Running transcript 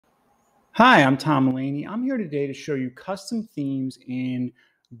Hi, I'm Tom Mulaney. I'm here today to show you custom themes in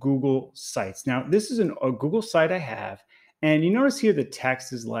Google Sites. Now, this is a Google site I have, and you notice here the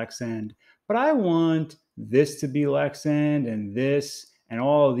text is Lexend, but I want this to be Lexend and this and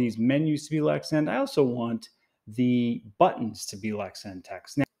all of these menus to be Lexend. I also want the buttons to be Lexend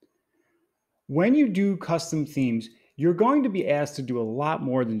text. Now, when you do custom themes, you're going to be asked to do a lot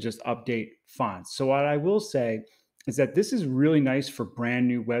more than just update fonts. So, what I will say is that this is really nice for brand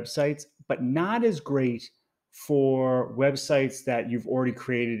new websites, but not as great for websites that you've already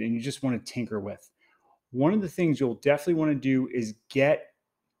created and you just want to tinker with. One of the things you'll definitely want to do is get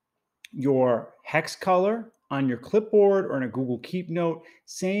your hex color on your clipboard or in a Google Keep Note.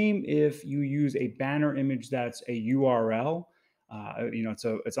 Same if you use a banner image that's a URL,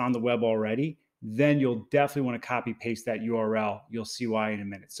 it's on the web already. Then you'll definitely want to copy paste that URL. You'll see why in a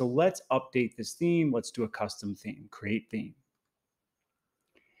minute. So let's update this theme. Let's do a custom theme, create theme.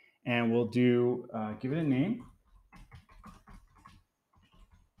 And we'll give it a name.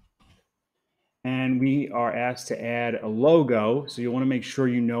 And we are asked to add a logo. So you want to make sure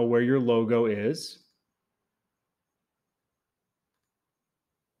you know where your logo is.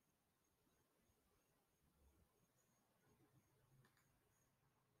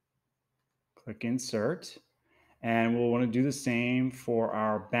 Click insert. And we'll want to do the same for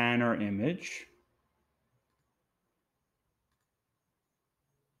our banner image.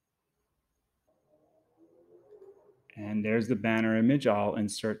 And there's the banner image. I'll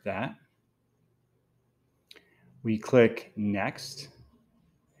insert that. We click next.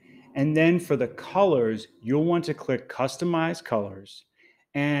 And then for the colors, you'll want to click customize colors.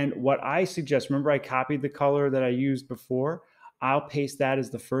 And what I suggest, remember I copied the color that I used before? I'll paste that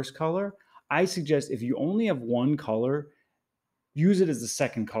as the first color. I suggest if you only have one color, use it as the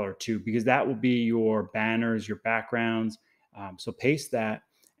second color too, because that will be your banners, your backgrounds. So paste that.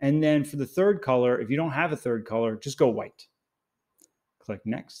 And then for the third color, if you don't have a third color, just go white. Click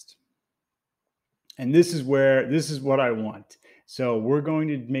next. And this is what I want. So we're going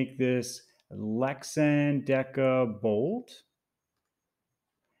to make this Lexend Deca bold.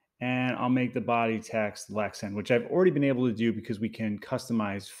 And I'll make the body text Lexend, which I've already been able to do because we can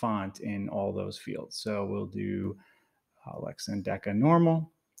customize font in all those fields. So we'll do Lexend Deca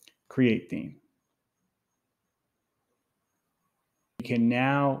normal, create theme. We can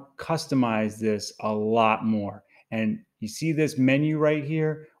now customize this a lot more. And you see this menu right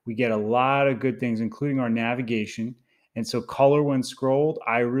here? We get a lot of good things, including our navigation. And so color when scrolled,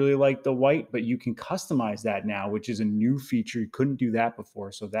 I really like the white, but you can customize that now, which is a new feature. You couldn't do that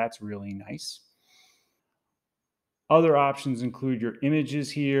before. So that's really nice. Other options include your images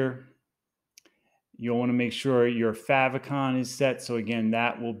here. You'll want to make sure your favicon is set. So again,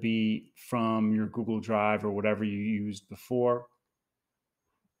 that will be from your Google Drive or whatever you used before.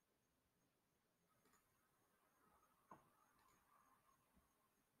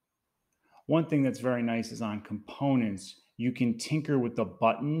 One thing that's very nice is on components, you can tinker with the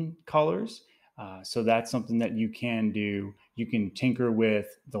button colors. So that's something that you can do. You can tinker with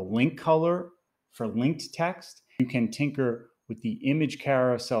the link color for linked text. You can tinker with the image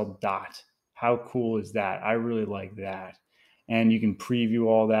carousel dot. How cool is that? I really like that. And you can preview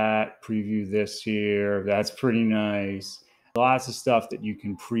all that, preview this here. That's pretty nice. Lots of stuff that you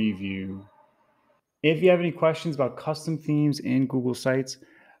can preview. If you have any questions about custom themes in Google Sites,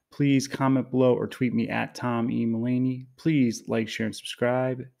 please comment below or tweet me at Tom E. Mulaney. Please like, share, and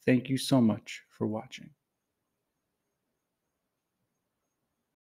subscribe. Thank you so much for watching.